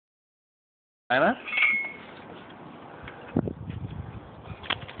Anna?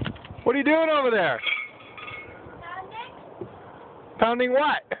 What are you doing over there? Pounding? Pounding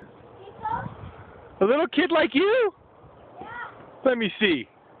what? People? A little kid like you? Yeah. Let me see.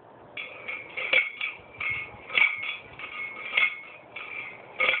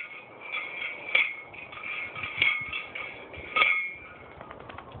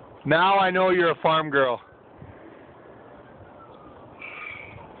 Now I know you're a farm girl.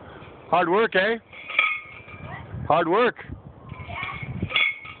 Hard work, eh? Hard work.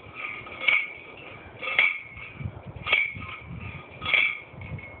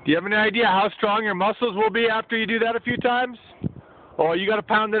 Do you have any idea how strong your muscles will be after you do that a few times? Oh, you got to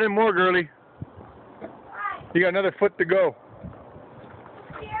pound it in more, girly. You got another foot to go.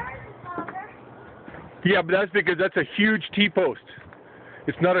 Yeah, but that's because that's a huge T-post.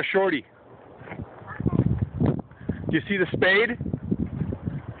 It's not a shorty. Do you see the spade?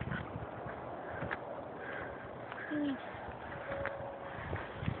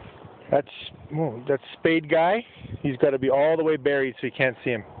 That's spade guy. He's got to be all the way buried so you can't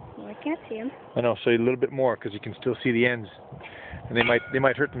see him. Well, I can't see him. I know, so a little bit more because you can still see the ends, and they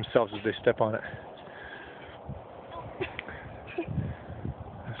might hurt themselves as they step on it.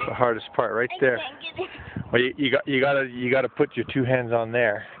 That's the hardest part, right there. I can't get it. Well, you gotta put your two hands on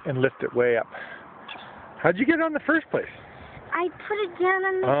there and lift it way up. How'd you get it on the first place? I put it down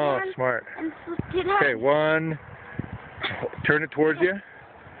on the Oh, hand smart. and flipped it up. Okay, one. Turn it towards you.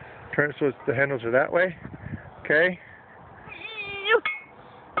 Turn it so the handles are that way. Okay.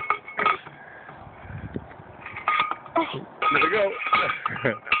 There we go.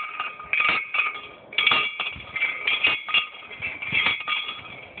 Okay.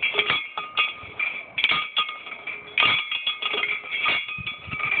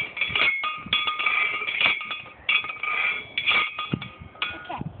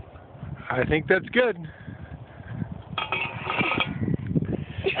 I think that's good.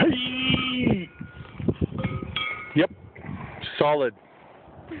 Yep. Solid.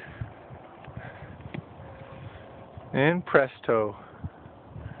 And presto.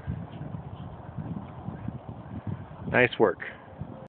 Nice work.